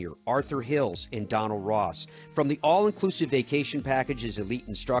Jones Sr., Arthur Hills, and Donald Ross. From the all-inclusive vacation packages, elite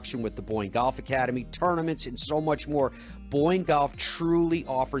instruction with the Boyne Golf Academy, tournaments, and so much more, Boyne Golf truly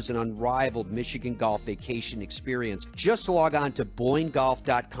offers an unrivaled Michigan golf vacation experience. Just log on to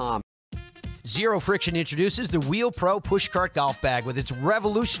BoyneGolf.com. Zero Friction introduces the Wheel Pro Pushcart Golf Bag with its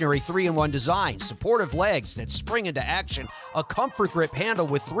revolutionary 3-in-1 design, supportive legs that spring into action, a comfort grip handle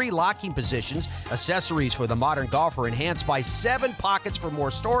with 3 locking positions, accessories for the modern golfer enhanced by 7 pockets for more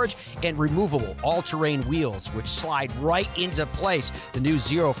storage, and removable all-terrain wheels which slide right into place. The new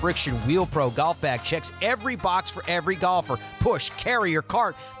Zero Friction Wheel Pro Golf Bag checks every box for every golfer. Push, carry, or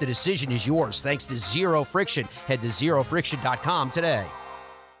cart, the decision is yours thanks to Zero Friction. Head to ZeroFriction.com today.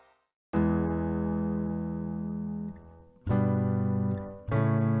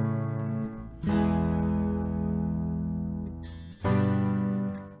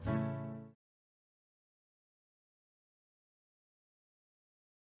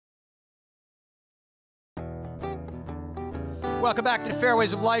 Welcome back to the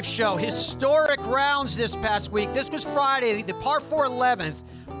Fairways of Life show. Historic rounds this past week. This was Friday, the par 4 11th.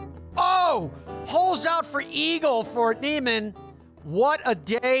 Oh, holes out for eagle for Niemann. What a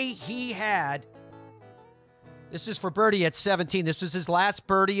day he had. This is for birdie at 17. This was his last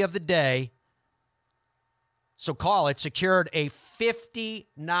birdie of the day. So call it. Secured a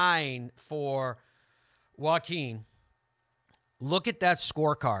 59 for Joaquin. Look at that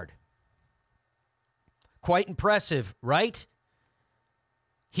scorecard. Quite impressive, right?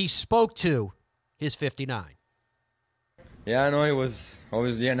 He spoke to his 59. Yeah, I know it was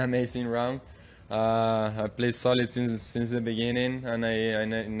obviously an amazing round. I played solid since the beginning, and I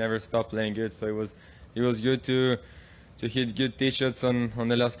never stopped playing good. So it was good to hit good tee shots on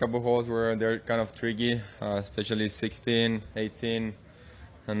the last couple of holes where they're kind of tricky, especially 16, 18,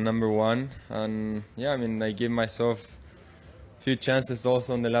 and number 1. And yeah, I mean, I give myself a few chances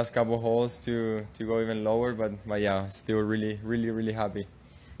also on the last couple of holes to go even lower, but yeah, still really happy.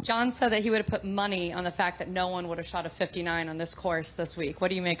 Jon said that he would have put money on the fact that no one would have shot a 59 on this course this week. What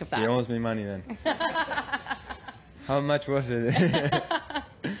do you make of that? He owes me money then. How much was it?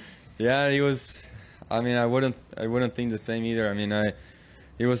 Yeah, it was. I mean, I wouldn't think the same either. I mean, I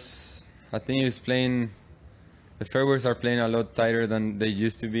think he was playing. The fairways are playing a lot tighter than they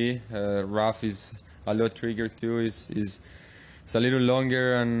used to be. Rough is a lot trickier too. It's a little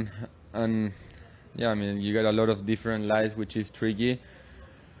longer and yeah, I mean, you got a lot of different lies, which is tricky.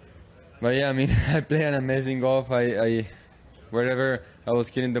 But yeah, I mean, I play an amazing golf. Wherever I was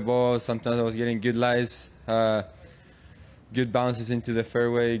hitting the ball, sometimes I was getting good lies, good bounces into the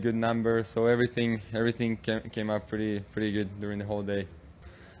fairway, good numbers. So everything came up pretty good during the whole day.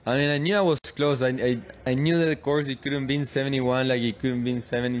 I mean, I knew I was close. I knew that the course, it couldn't be 71 like it couldn't be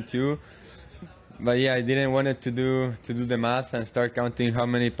 72. But yeah, I didn't want it to do the math and start counting how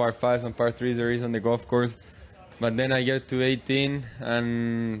many par 5s and par 3s there is on the golf course. But then I get to 18,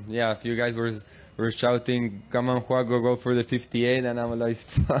 and yeah, a few guys were shouting, "Come on, Juan, go for the 58," and I'm like,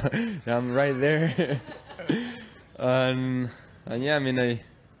 I'm right there. and yeah, I mean,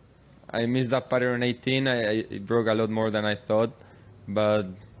 I missed that putter on 18. It broke a lot more than I thought, but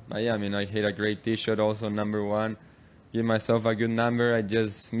yeah, I mean, I hit a great tee shot also, number 1. Give myself a good number. I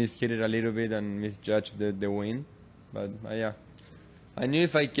just mishit it a little bit and misjudged the win. But yeah, I knew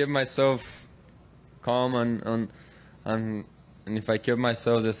if I kept myself calm and if I kept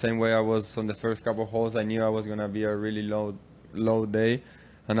myself the same way I was on the first couple of holes, I knew I was gonna be a really low day,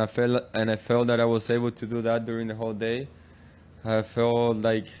 and I felt that I was able to do that during the whole day. I felt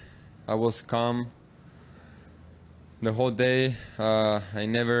like was calm the whole day. I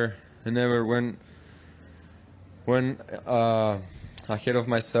never went ahead of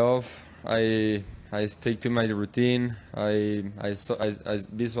myself. I stick to my routine. I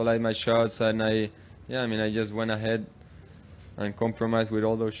visualize my shots, and I just went ahead and compromised with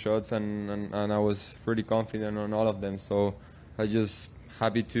all those shots, and I was pretty confident on all of them. So I just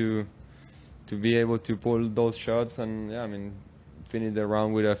happy to be able to pull those shots, and finish the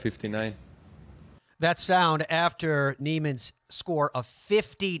round with a 59. That sound after Niemann's score of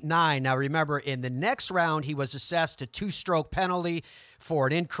 59. Now remember, in the next round, he was assessed a 2-stroke penalty for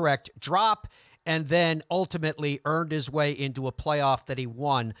an incorrect drop, and then ultimately earned his way into a playoff that he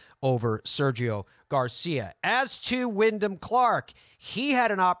won over Sergio Garcia. As to Wyndham Clark, he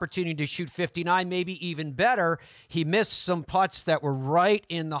had an opportunity to shoot 59, maybe even better. He missed some putts that were right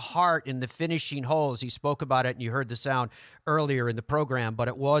in the heart in the finishing holes. He spoke about it, and you heard the sound earlier in the program, but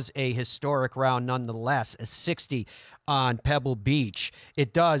it was a historic round nonetheless, a 60 on Pebble Beach.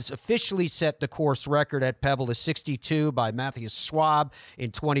 It does officially set the course record at Pebble, a 62 by Matthias Schwab in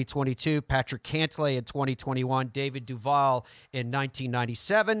 2022, Patrick Cantlay in 2021, David Duval in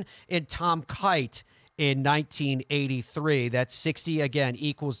 1997, and Tom Kite in 1983. That 60, again,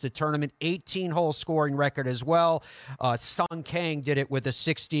 equals the tournament 18-hole scoring record as well. Sung Kang did it with a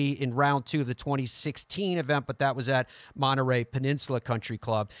 60 in round 2 of the 2016 event, but that was at Monterey Peninsula Country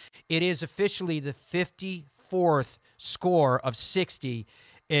Club. It is officially the 54th score of 60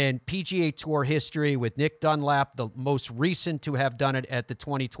 in PGA Tour history, with Nick Dunlap, the most recent to have done it at the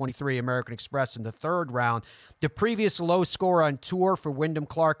 2023 American Express in the 3rd round. The previous low score on tour for Wyndham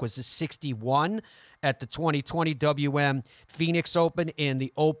Clark was a 61 at the 2020 WM Phoenix Open in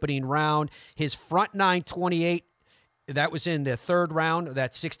the opening round. His front 9 28, that was in the 3rd round.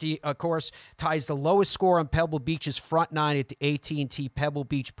 That 60, of course, ties the lowest score on Pebble Beach's front 9 at the AT&T Pebble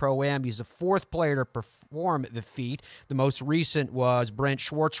Beach Pro-Am. He's the 4th player to perform the feat. The most recent was Brent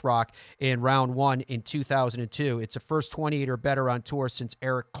Schwartzrock in round 1 in 2002. It's the first 28 or better on tour since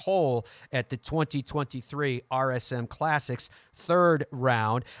Eric Cole at the 2023 RSM Classics 3rd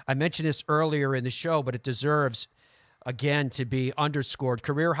round. I mentioned this earlier in the show, but it deserves again to be underscored.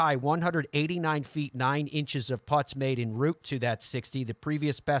 Career high 189 feet 9 inches of putts made en route to that 60. The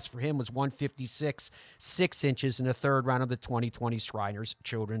previous best for him was 156 6 inches in the 3rd round of the 2020 Shriners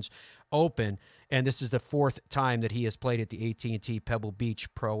Children's Open, and this is the 4th time that he has played at the AT&T Pebble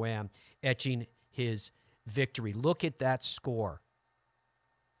Beach Pro-Am, etching his victory. Look at that score.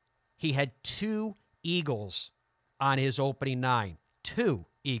 He had 2 eagles on his opening 9. 2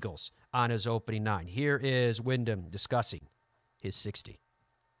 eagles on his opening 9. Here is Wyndham discussing his 60.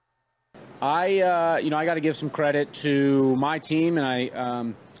 I got to give some credit to my team, and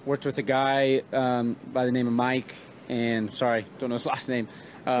I worked with a guy by the name of Mike, and sorry, don't know his last name.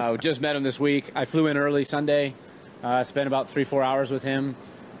 Just met him this week. I flew in early Sunday, spent about 3-4 hours with him.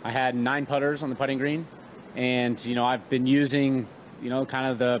 I had 9 putters on the putting green, and I've been using kind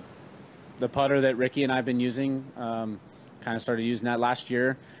of the putter that Ricky and I've been using. Kind of started using that last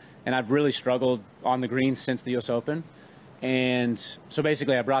year, and I've really struggled on the greens since the U.S. Open. And so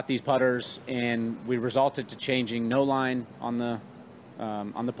basically I brought these putters, and we resulted to changing no line on the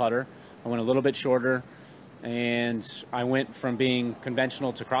putter. I went a little bit shorter, and I went from being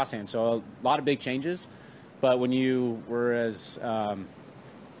conventional to crosshand. So a lot of big changes, but when you were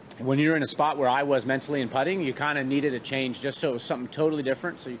when you're in a spot where I was mentally in putting, you kind of needed a change just so it was something totally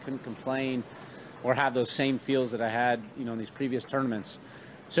different, so you couldn't complain or have those same feels that I had, in these previous tournaments.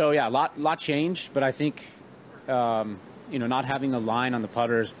 So yeah, a lot changed, but I think, not having the line on the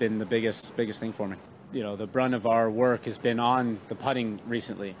putter has been the biggest thing for me. The brunt of our work has been on the putting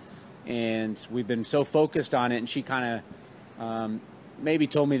recently, and we've been so focused on it. And she kind of maybe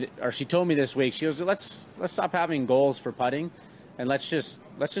told me, she told me this week, she goes, let's stop having goals for putting, and let's just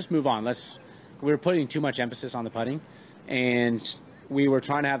move on. We were putting too much emphasis on the putting, and we were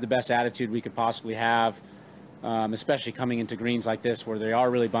trying to have the best attitude we could possibly have, especially coming into greens like this where they are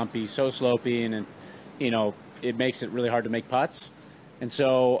really bumpy, so slopey, and it makes it really hard to make putts. And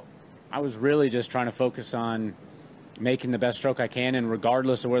so I was really just trying to focus on making the best stroke I can, and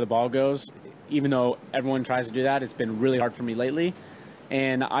regardless of where the ball goes, even though everyone tries to do that, it's been really hard for me lately.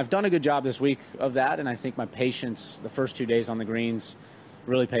 And I've done a good job this week of that, and I think my patience the first 2 days on the greens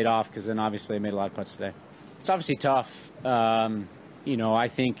really paid off, because then obviously I made a lot of putts today. It's obviously tough. I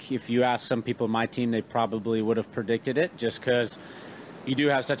think if you ask some people on my team, they probably would have predicted it, just because you do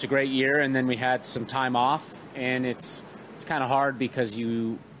have such a great year, and then we had some time off, and it's kind of hard because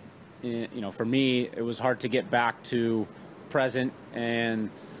for me, it was hard to get back to present and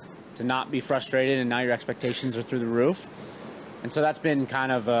to not be frustrated, and now your expectations are through the roof. And so that's been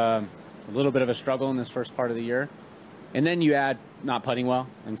kind of a little bit of a struggle in this first part of the year. And then you add not putting well.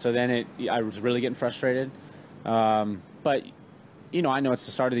 And so then I was really getting frustrated. But, you know, I know it's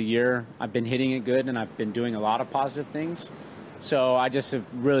the start of the year. I've been hitting it good, and I've been doing a lot of positive things. So I just have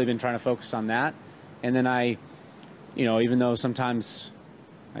really been trying to focus on that. And then you know, even though sometimes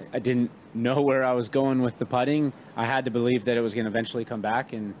I didn't know where I was going with the putting, I had to believe that it was going to eventually come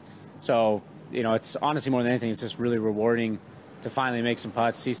back. And so, you know, it's honestly more than anything, it's just really rewarding to finally make some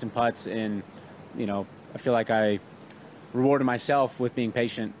putts, see some putts, and, you know, I feel like I rewarded myself with being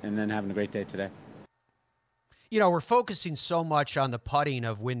patient and then having a great day today. You know, we're focusing so much on the putting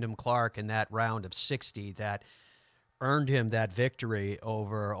of Wyndham Clark in that round of 60 that earned him that victory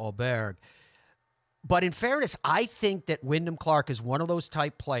over Oberg. But in fairness, I think that Wyndham Clark is one of those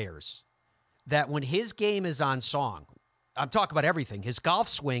type players that when his game is on song, I'm talking about everything, his golf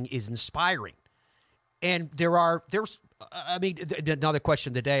swing is inspiring. And there's another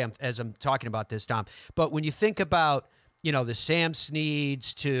question of the day as I'm talking about this, Tom. But when you think about, you know, the Sam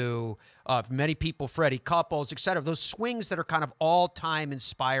Sneads to many people, Freddie Couples, et cetera, those swings that are kind of all-time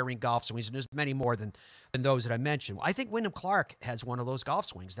inspiring golf swings, and there's many more than those that I mentioned. I think Wyndham Clark has one of those golf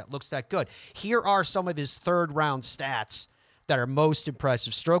swings that looks that good. Here are some of his third-round stats that are most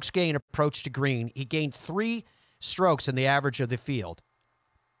impressive. Strokes gained, approach to green. He gained 3 strokes in the average of the field.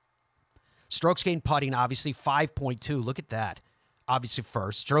 Strokes gained putting, obviously, 5.2. Look at that. Obviously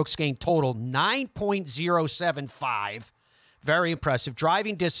first. Strokes gained total, 9.075. Very impressive.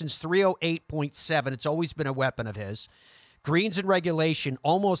 Driving distance, 308.7. It's always been a weapon of his. Greens in regulation,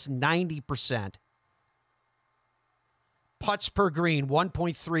 almost 90%. Putts per green,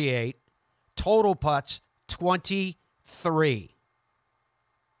 1.38. Total putts, 23.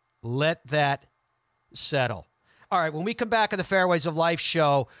 Let that settle. All right, when we come back on the Fairways of Life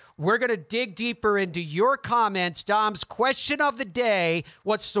show, we're going to dig deeper into your comments. Dom's question of the day,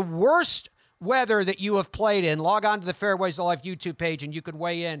 what's the worst weather that you have played in? Log on to the Fairways of Life YouTube page, and you can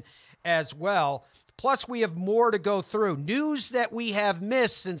weigh in as well. Plus, we have more to go through. News that we have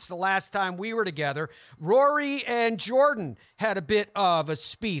missed since the last time we were together. Rory and Jordan had a bit of a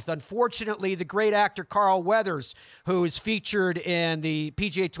spieth. Unfortunately, the great actor Carl Weathers, who is featured in the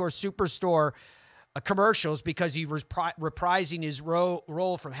PGA Tour Superstore commercials because he was reprising his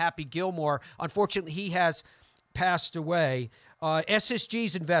role from Happy Gilmore. Unfortunately, he has passed away.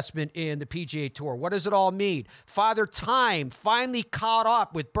 SSG's investment in the PGA Tour. What does it all mean? Father Time finally caught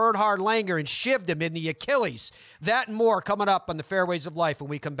up with Bernhard Langer and shivved him in the Achilles. That and more coming up on the Fairways of Life when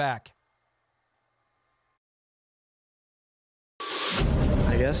we come back.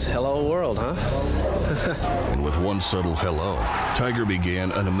 I guess hello world, huh? And with one subtle hello, Tiger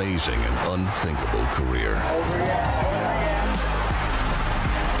began an amazing and unthinkable career.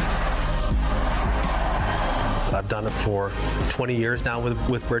 I've done it for 20 years now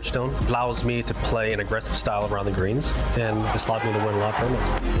with Bridgestone. It allows me to play an aggressive style around the greens, and it's allowed me to win a lot of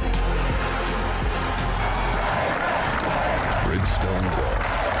tournaments. Bridgestone Golf,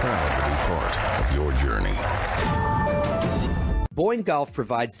 proud to be part of your journey. Boyne Golf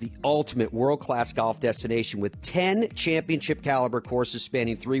provides the ultimate world-class golf destination with 10 championship-caliber courses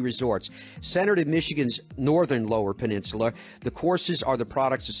spanning 3 resorts. Centered in Michigan's northern Lower Peninsula, the courses are the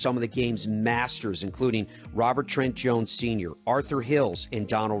products of some of the game's masters, including Robert Trent Jones Sr., Arthur Hills, and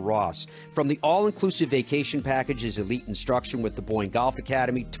Donald Ross. From the all-inclusive vacation packages, elite instruction with the Boyne Golf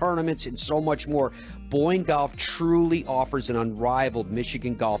Academy, tournaments, and so much more, Boyne Golf truly offers an unrivaled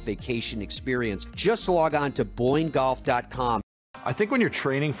Michigan golf vacation experience. Just log on to BoyneGolf.com. I think when you're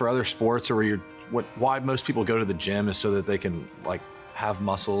training for other sports, or why most people go to the gym is so that they can have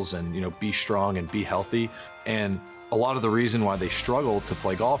muscles and be strong and be healthy. And a lot of the reason why they struggle to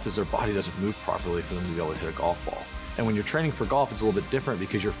play golf is their body doesn't move properly for them to be able to hit a golf ball. And when you're training for golf, it's a little bit different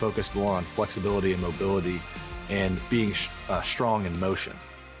because you're focused more on flexibility and mobility and being strong in motion.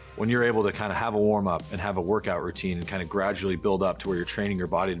 When you're able to kind of have a warm up and have a workout routine and kind of gradually build up to where you're training your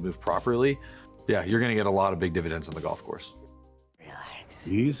body to move properly, yeah, you're going to get a lot of big dividends on the golf course.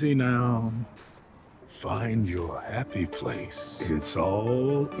 Easy now. Find your happy place. It's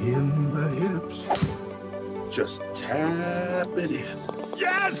all in the hips. Just tap it in.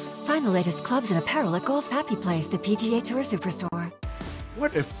 Yes! Find the latest clubs and apparel at Golf's Happy Place, the PGA Tour Superstore.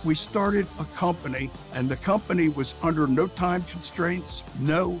 What if we started a company and the company was under no time constraints,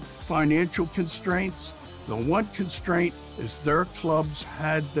 no financial constraints? The one constraint is their clubs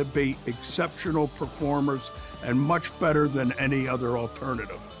had to be exceptional performers and much better than any other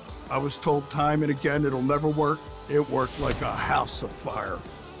alternative. I was told time and again it'll never work. It worked like a house of fire.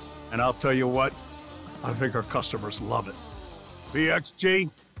 And I'll tell you what, I think our customers love it.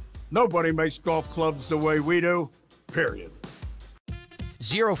 BXG, nobody makes golf clubs the way we do, period.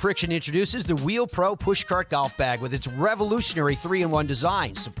 Zero Friction introduces the Wheel Pro Push Cart Golf Bag with its revolutionary 3-in-1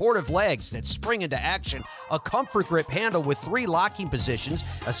 design, supportive legs that spring into action, a comfort grip handle with 3 locking positions,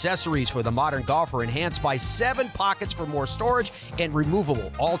 accessories for the modern golfer enhanced by 7 pockets for more storage, and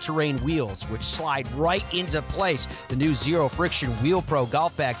removable all-terrain wheels which slide right into place. The new Zero Friction Wheel Pro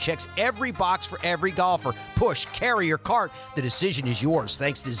Golf Bag checks every box for every golfer. Push, carry, or cart, the decision is yours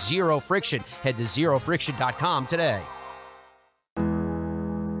thanks to Zero Friction. Head to zerofriction.com today.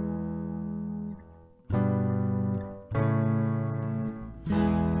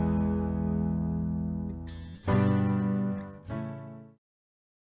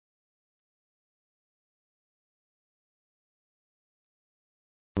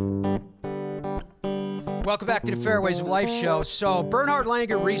 Welcome back to the Fairways of Life show. So Bernhard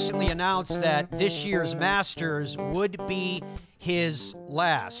Langer recently announced that this year's Masters would be his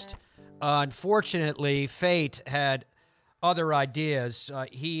last. Unfortunately, fate had other ideas.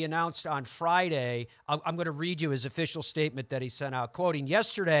 He announced on Friday, I'm going to read you his official statement that he sent out, quoting,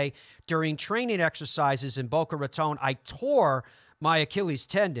 "Yesterday, during training exercises in Boca Raton, I tore my Achilles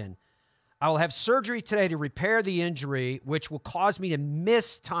tendon. I will have surgery today to repair the injury, which will cause me to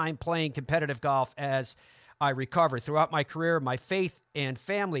miss time playing competitive golf as I recover. Throughout my career, my faith and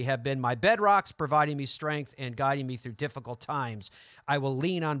family have been my bedrocks, providing me strength and guiding me through difficult times. I will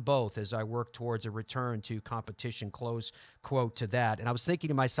lean on both as I work towards a return to competition," close quote to that. And I was thinking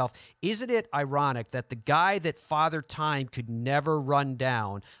to myself, isn't it ironic that the guy that Father Time could never run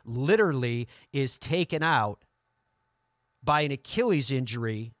down literally is taken out by an Achilles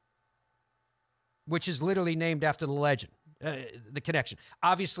injury, which is literally named after the legend, the connection.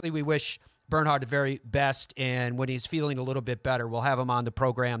 Obviously, we wish Bernhard the very best, and when he's feeling a little bit better, we'll have him on the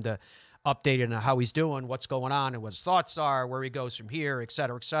program to update on how he's doing, what's going on, and what his thoughts are, where he goes from here, et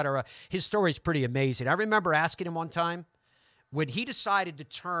cetera, et cetera. His story is pretty amazing. I remember asking him one time, when he decided to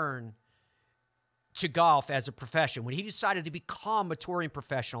turn to golf as a profession, when he decided to become a touring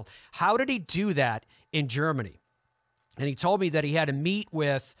professional, how did he do that in Germany? And he told me that he had to meet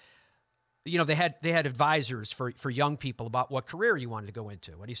with, they had advisors for young people about what career you wanted to go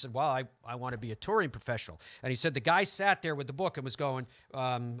into. And he said, well, I want to be a touring professional. And he said the guy sat there with the book and was going,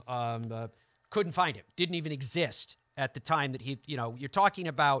 couldn't find it. Didn't even exist at the time that you're talking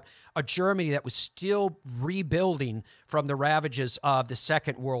about a Germany that was still rebuilding from the ravages of the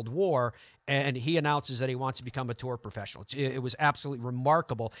Second World War. And he announces that he wants to become a tour professional. It was absolutely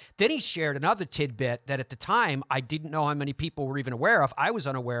remarkable. Then he shared another tidbit that at the time, I didn't know how many people were even aware of. I was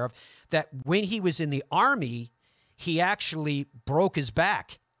unaware of that when he was in the Army, he actually broke his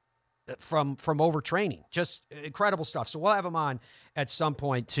back from overtraining. Just incredible stuff. So we'll have him on at some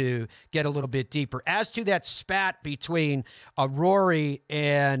point to get a little bit deeper. As to that spat between Rory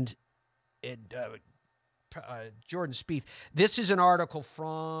and Jordan Spieth, this is an article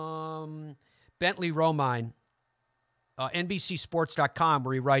from Bentley Romine, NBCSports.com,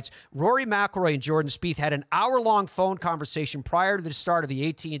 where he writes, Rory McIlroy and Jordan Spieth had an hour-long phone conversation prior to the start of the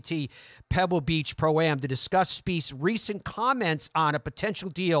AT&T Pebble Beach Pro-Am to discuss Spieth's recent comments on a potential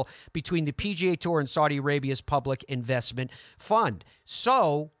deal between the PGA Tour and Saudi Arabia's Public Investment Fund.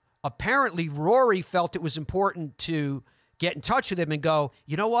 So, apparently, Rory felt it was important to get in touch with him and go,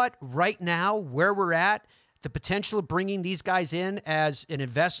 you know what, right now, where we're at, the potential of bringing these guys in as an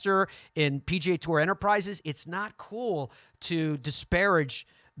investor in PGA Tour Enterprises, it's not cool to disparage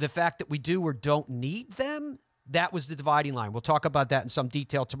the fact that we do or don't need them. That was the dividing line. We'll talk about that in some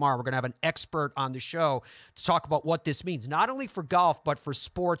detail tomorrow. We're going to have an expert on the show to talk about what this means, not only for golf, but for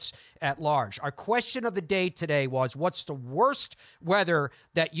sports at large. Our question of the day today was, what's the worst weather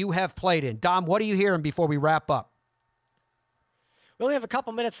that you have played in? Dom, what are you hearing before we wrap up? We only have a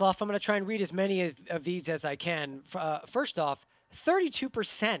couple minutes left. I'm going to try and read as many of these as I can. First off,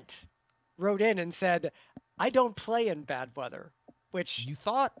 32% wrote in and said, I don't play in bad weather, which you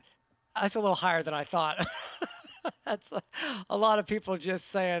thought? That's a little higher than I thought. That's a lot of people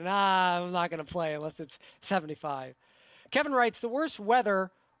just saying, I'm not going to play unless it's 75. Kevin writes, the worst weather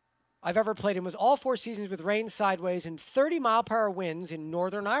I've ever played in was all 4 seasons with rain sideways and 30-mile-per-hour winds in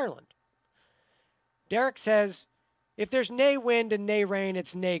Northern Ireland. Derek says, if there's nae wind and nae rain,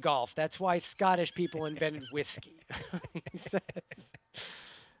 it's nae golf. That's why Scottish people invented whiskey. He says.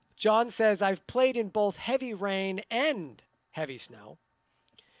 John says, I've played in both heavy rain and heavy snow.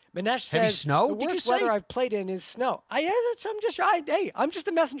 Manesh says, heavy snow? The worst weather I've played in is snow. I'm just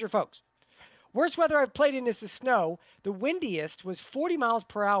the messenger, folks. Worst weather I've played in is the snow. The windiest was 40 miles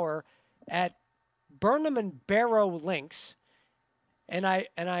per hour at Burnham and Barrow Links. And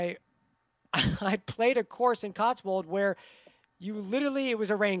I played a course in Cotswold where it was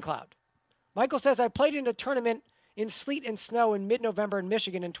a rain cloud. Michael says, I played in a tournament in sleet and snow in mid-November in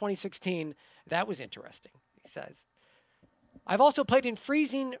Michigan in 2016. That was interesting, he says. I've also played in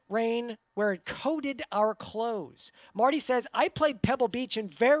freezing rain where it coated our clothes. Marty says, I played Pebble Beach in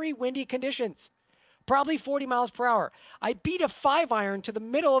very windy conditions, probably 40 miles per hour. I beat a 5-iron to the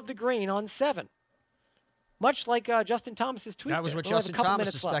middle of the green on 7. Much like Justin Thomas's tweet. That was what we'll Justin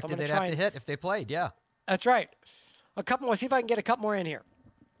Thomas suspected they'd have to hit if they played, yeah. That's right. A couple more. See if I can get a couple more in here.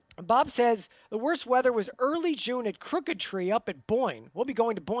 Bob says the worst weather was early June at Crooked Tree up at Boyne. We'll be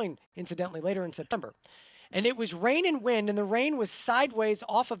going to Boyne, incidentally, later in September. And it was rain and wind, and the rain was sideways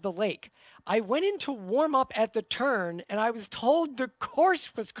off of the lake. I went in to warm up at the turn, and I was told the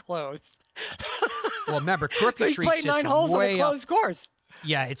course was closed. Well, remember, Crooked Tree played 9 holes on a closed course.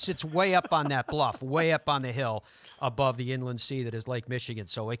 Yeah, it sits way up on that bluff, way up on the hill above the inland sea that is Lake Michigan,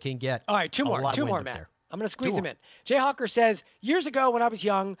 so it can get All right, two more, Matt. There. I'm going to squeeze them in. Jay Hawker says, years ago when I was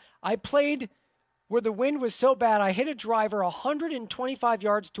young, I played where the wind was so bad, I hit a driver 125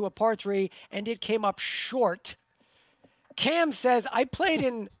 yards to a par 3, and it came up short. Cam says, I played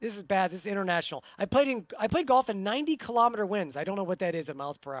in, this is bad, this is international. I played golf in 90-kilometer winds. I don't know what that is in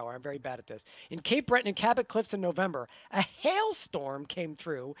miles per hour. I'm very bad at this. In Cape Breton and Cabot Cliffs in November, a hailstorm came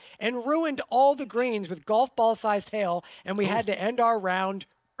through and ruined all the greens with golf ball-sized hail, and we had to end our round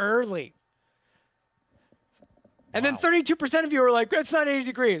early. And then 32% of you were like, it's not 80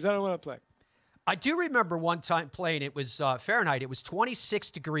 degrees. I don't want to play. I do remember one time playing. It was Fahrenheit. It was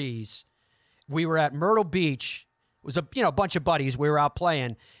 26 degrees. We were at Myrtle Beach. It was a bunch of buddies. We were out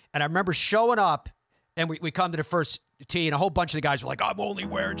playing. And I remember showing up, and we come to the first tee, and a whole bunch of the guys were like, I'm only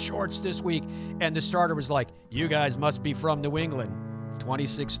wearing shorts this week. And the starter was like, you guys must be from New England.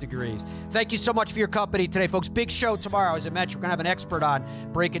 26 degrees. Thank you so much for your company today, folks. Big show tomorrow. As I mentioned, we're going to have an expert on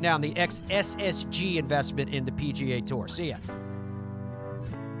breaking down the XSSG investment in the PGA Tour. See ya.